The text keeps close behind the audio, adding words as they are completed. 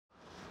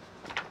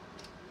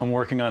I'm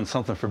working on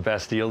something for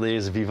Bastille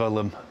Days, Viva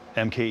la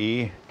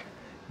MKE.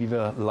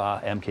 Viva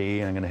la MKE,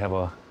 and I'm gonna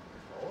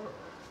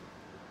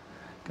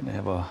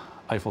have a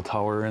Eiffel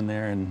Tower in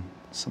there and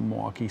some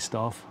Milwaukee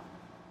stuff.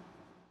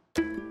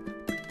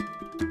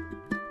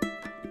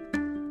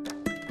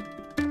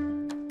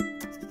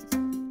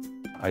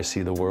 I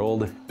see the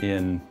world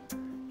in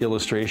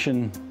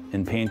illustration,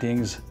 in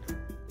paintings.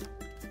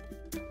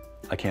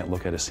 I can't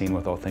look at a scene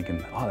without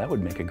thinking, oh, that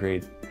would make a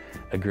great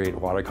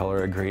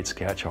watercolor, a great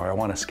sketch, or I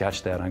want to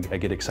sketch that. I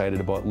get excited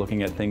about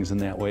looking at things in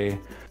that way.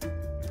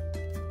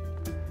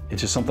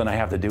 It's just something I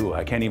have to do.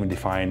 I can't even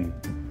define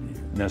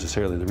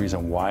necessarily the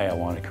reason why I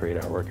want to create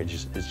artwork.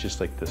 It's just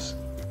like this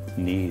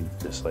need,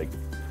 this like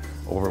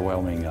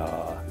overwhelming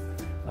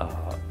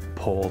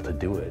pull to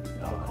do it.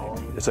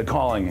 It's a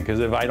calling, because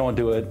if I don't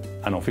do it,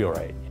 I don't feel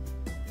right.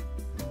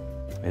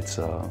 It's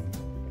a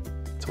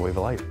way of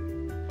life.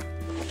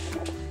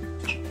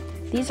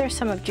 These are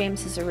some of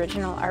James's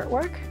original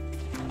artwork.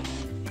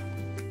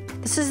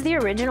 This is the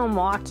original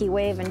Milwaukee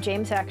wave, and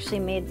James actually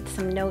made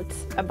some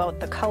notes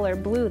about the color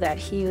blue that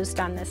he used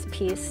on this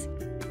piece.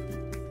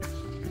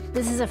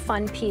 This is a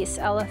fun piece,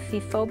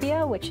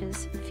 Elaphophobia, which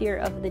is fear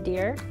of the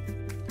deer.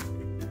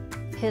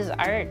 His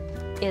art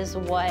is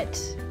what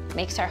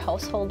makes our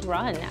household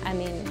run. I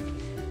mean,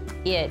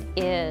 it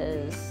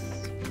is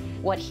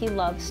what he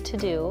loves to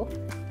do,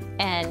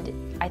 and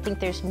I think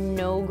there's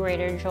no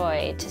greater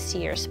joy to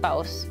see your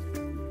spouse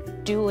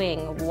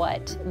doing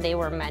what they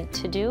were meant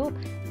to do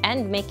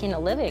and making a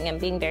living and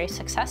being very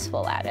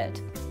successful at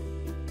it.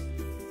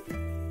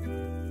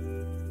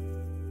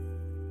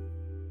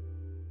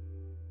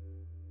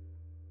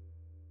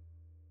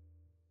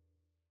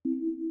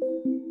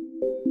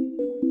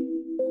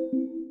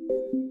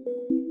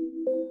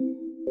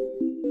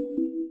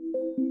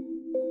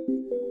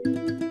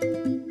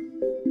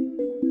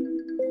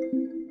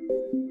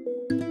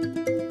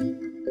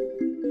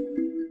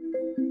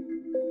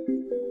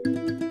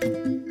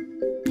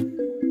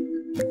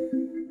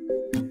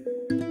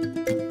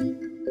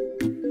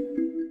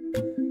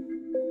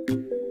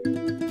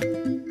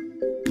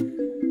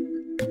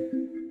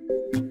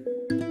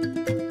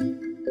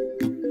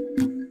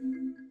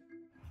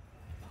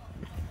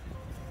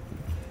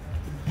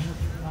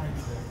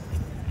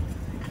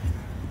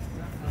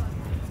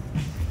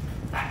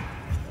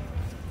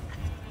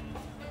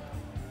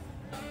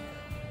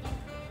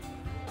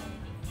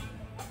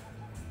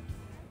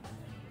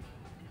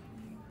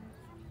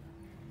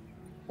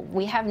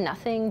 We have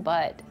nothing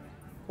but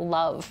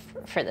love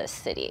for this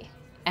city,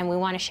 and we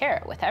want to share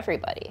it with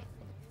everybody.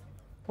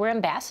 We're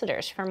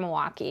ambassadors for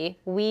Milwaukee.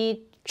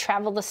 We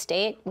travel the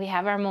state. We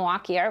have our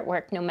Milwaukee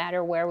artwork no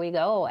matter where we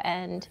go,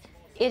 and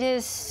it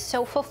is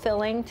so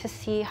fulfilling to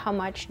see how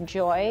much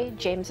joy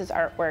James's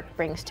artwork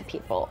brings to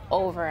people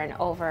over and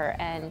over.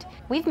 And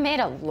we've made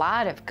a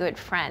lot of good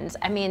friends.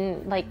 I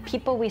mean, like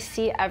people we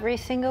see every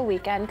single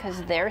weekend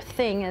because their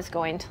thing is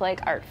going to like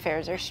art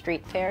fairs or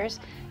street fairs.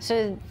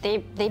 So they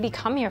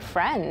become your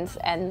friends,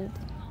 and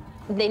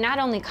they not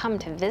only come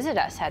to visit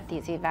us at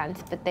these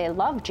events, but they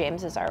love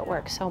James's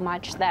artwork so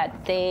much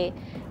that they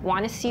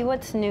want to see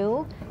what's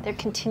new. They're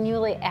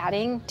continually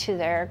adding to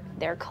their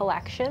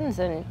collections,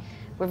 and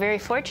we're very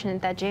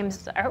fortunate that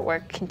James's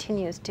artwork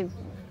continues to,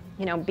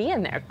 be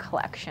in their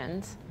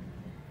collections.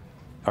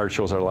 Art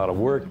shows are a lot of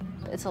work.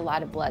 It's a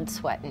lot of blood,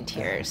 sweat, and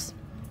tears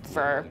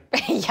for,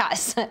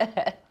 yes.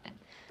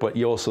 But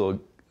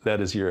that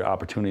is your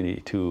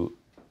opportunity to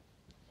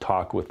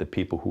talk with the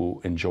people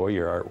who enjoy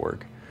your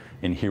artwork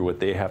and hear what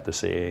they have to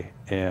say.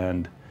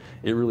 And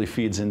it really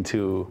feeds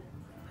into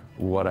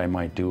what I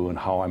might do and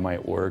how I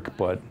might work.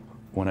 But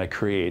when I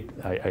create,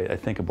 I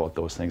think about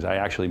those things. I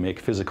actually make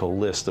physical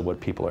lists of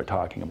what people are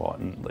talking about.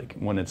 And like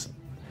when it's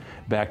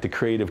back to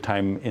creative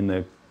time in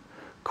the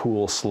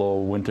cool,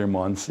 slow winter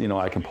months,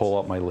 I can pull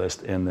up my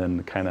list and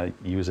then kind of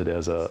use it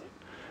as a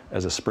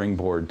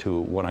springboard to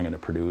what I'm going to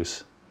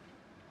produce.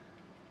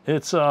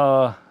 It's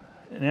an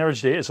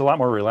average day. It's a lot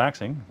more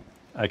relaxing.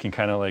 I can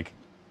kind of like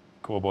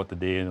go about the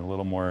day in a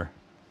little more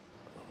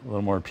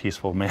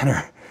peaceful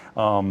manner.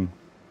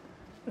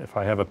 If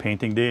I have a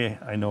painting day,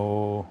 I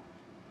know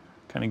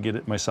kind of get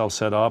it myself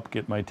set up,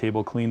 get my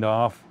table cleaned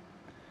off,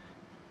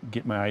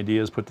 get my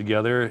ideas put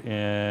together,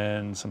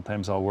 and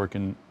sometimes I'll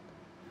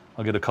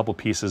get a couple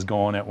pieces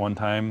going at one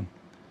time,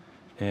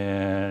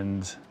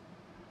 and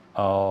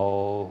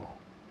I'll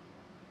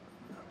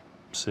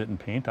sit and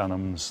paint on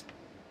them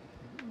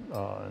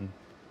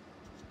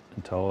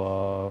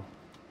until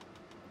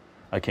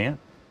I can't.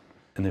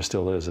 And there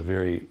still is a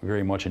very,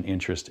 very much an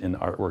interest in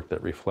artwork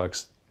that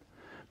reflects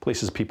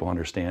places people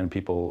understand,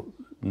 people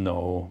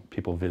know,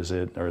 people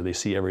visit, or they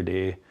see every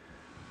day.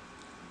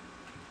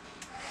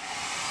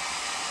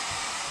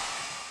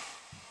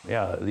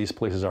 Yeah, these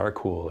places are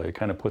cool. It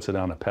kind of puts it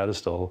on a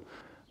pedestal,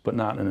 but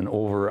not in an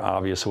over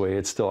obvious way.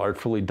 It's still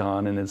artfully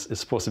done, and it's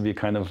supposed to be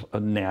kind of a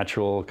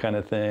natural kind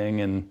of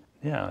thing. And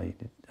yeah,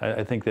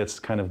 I think that's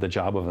kind of the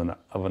job of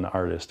an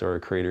artist or a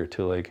creator,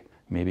 to like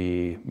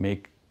maybe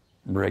make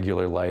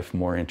regular life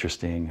more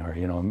interesting, or,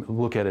 you know,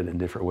 look at it in a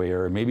different way,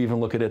 or maybe even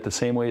look at it the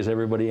same way as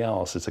everybody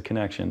else. It's a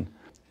connection.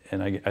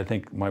 And I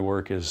think my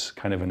work is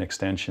kind of an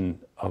extension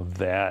of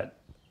that,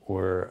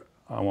 where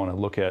I want to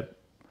look at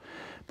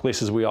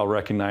places we all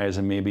recognize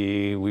and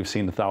maybe we've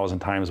seen 1,000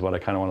 times, but I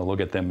kind of want to look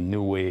at them in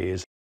new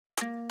ways.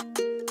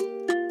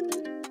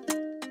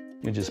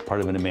 It's just part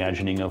of an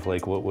imagining of,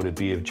 like, what would it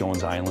be if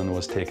Jones Island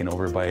was taken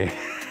over by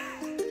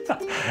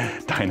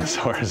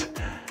dinosaurs.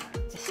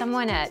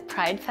 Someone at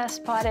Pride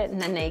Fest bought it, and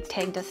then they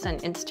tagged us on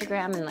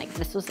Instagram, and like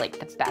this was like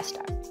the best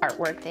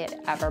artwork they had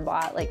ever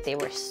bought. Like, they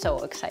were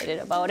so excited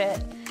about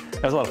it.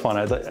 That was a lot of fun.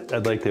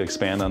 I'd like to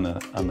expand on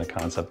the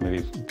concept,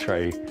 maybe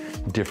try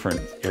different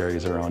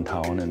areas around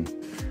town and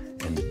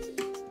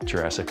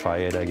Jurassify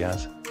it, I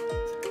guess.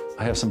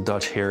 I have some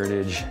Dutch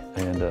heritage,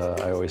 and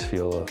I always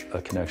feel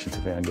a connection to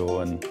Van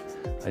Gogh, and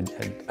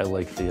I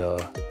like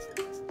the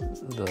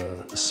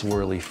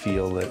swirly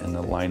feel that in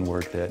the line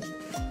work that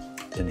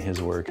in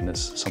his work, and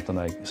it's something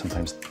I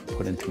sometimes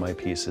put into my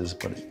pieces,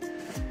 but it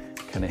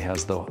kind of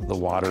has the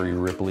watery,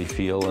 ripply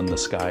feel, and the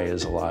sky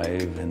is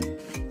alive, and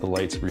the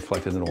light's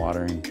reflected in the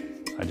water, and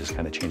I just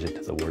kind of change it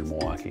to the word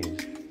Milwaukee,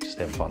 just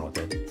have fun with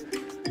it.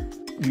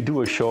 We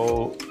do a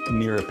show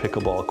near a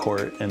pickleball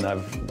court, and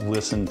I've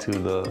listened to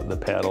the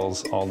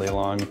paddles all day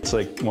long. It's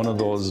like one of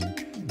those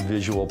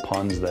visual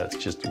puns that's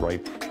just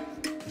ripe.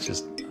 It's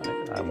just,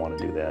 I want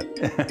to do that.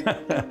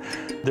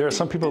 There are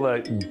some people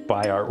that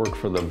buy artwork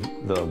for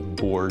the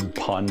board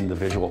pun, the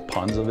visual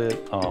puns of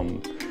it.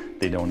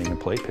 They don't even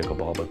play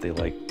pickleball, but they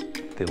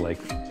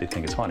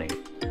think it's funny.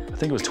 I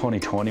think it was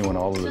 2020 when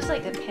all This the was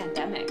like the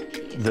pandemic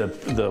piece.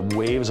 the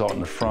waves out in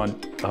the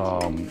front,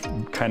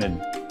 kind of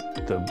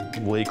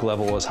the lake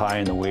level was high,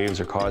 and the waves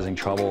are causing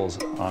troubles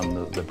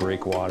on the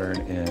breakwater,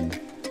 and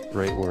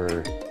right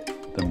where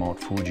the Mount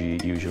Fuji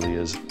usually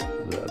is,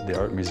 the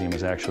art museum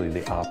is actually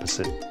the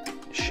opposite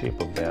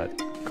shape of that,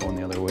 going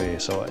the other way.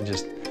 So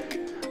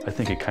I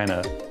think it kind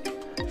of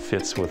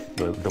fits with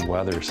the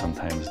weather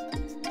sometimes.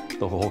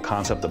 The whole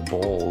concept of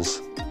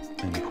bowls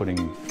and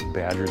putting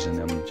badgers in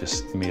them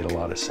just made a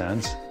lot of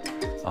sense.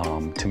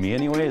 To me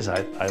anyways,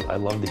 I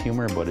love the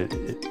humor, but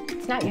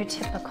it's not your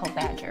typical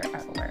badger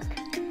artwork.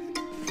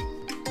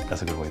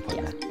 That's a good way of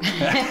putting it.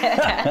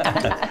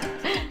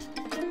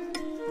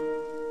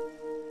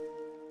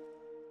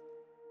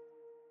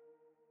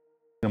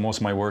 You know, most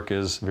of my work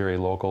is very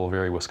local,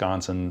 very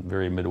Wisconsin,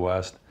 very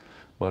Midwest.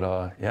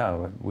 But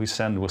yeah, we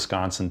send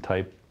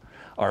Wisconsin-type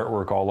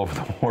artwork all over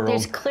the world.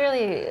 There's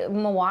clearly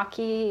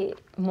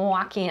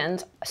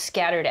Milwaukeeans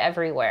scattered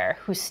everywhere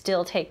who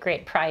still take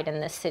great pride in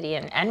this city,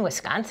 and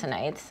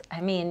Wisconsinites. I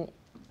mean,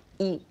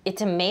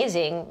 it's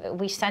amazing.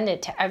 We send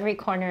it to every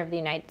corner of the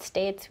United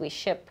States. We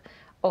ship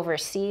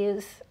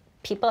overseas.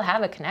 People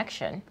have a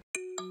connection.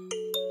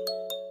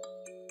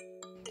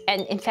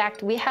 And in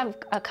fact, we have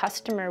a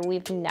customer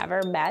we've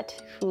never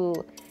met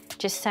who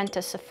just sent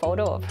us a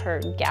photo of her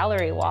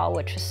gallery wall,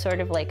 which was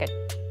sort of like a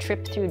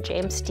trip through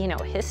James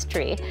Steeno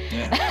history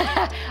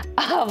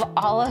of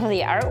all of the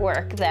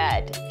artwork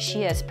that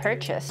she has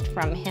purchased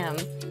from him.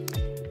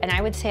 And I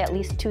would say at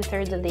least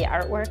 2/3 of the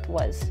artwork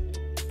was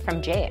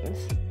from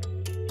James.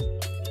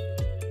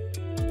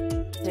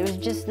 It was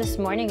just this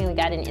morning we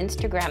got an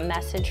Instagram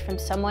message from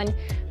someone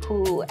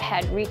who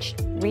had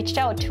reached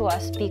out to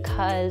us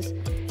because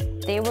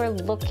they were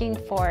looking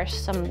for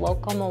some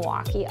local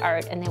Milwaukee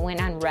art, and they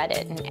went on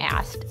Reddit and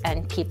asked,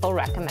 and people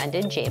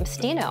recommended James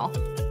Steeno.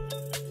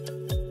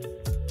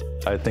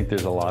 I think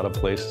there's a lot of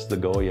places to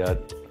go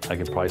yet. I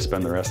could probably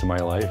spend the rest of my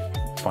life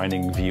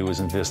finding views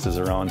and vistas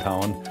around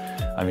town.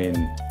 I mean,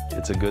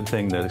 it's a good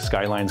thing. The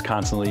skyline's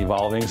constantly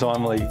evolving, so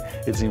I'm like,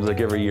 it seems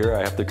like every year I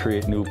have to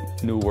create new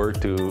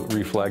work to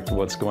reflect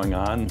what's going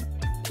on.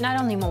 Not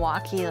only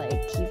Milwaukee,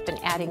 like you've been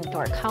adding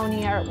Door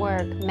County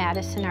artwork,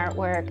 Madison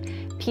artwork.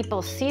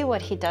 People see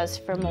what he does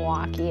for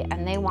Milwaukee,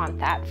 and they want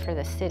that for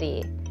the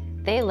city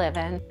they live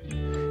in.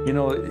 You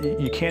know,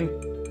 you can't,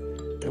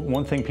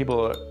 one thing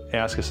people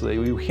ask us,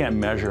 we can't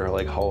measure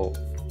like how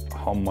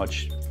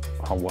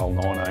well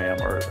known I am,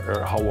 or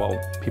how well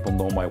people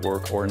know my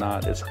work or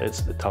not.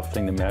 It's a tough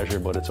thing to measure,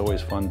 but it's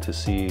always fun to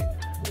see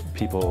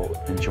people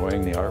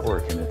enjoying the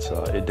artwork, and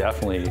it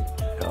definitely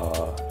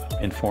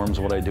informs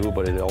what I do,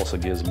 but it also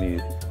gives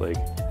me like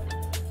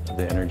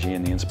the energy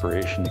and the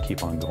inspiration to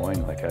keep on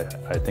going. Like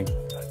I think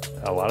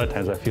a lot of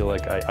times I feel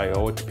like I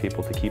owe it to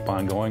people to keep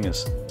on going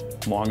as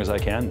long as I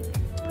can,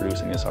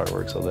 producing this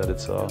artwork, so that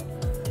it's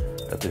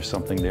that there's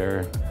something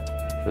there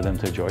for them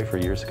to enjoy for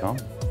years to come.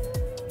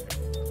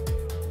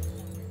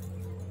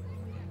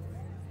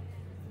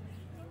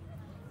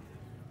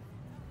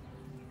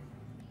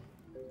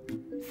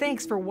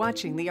 Thanks for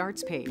watching The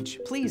Arts Page.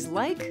 Please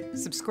like,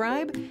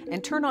 subscribe,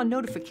 and turn on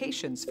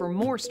notifications for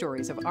more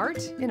stories of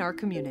art in our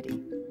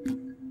community.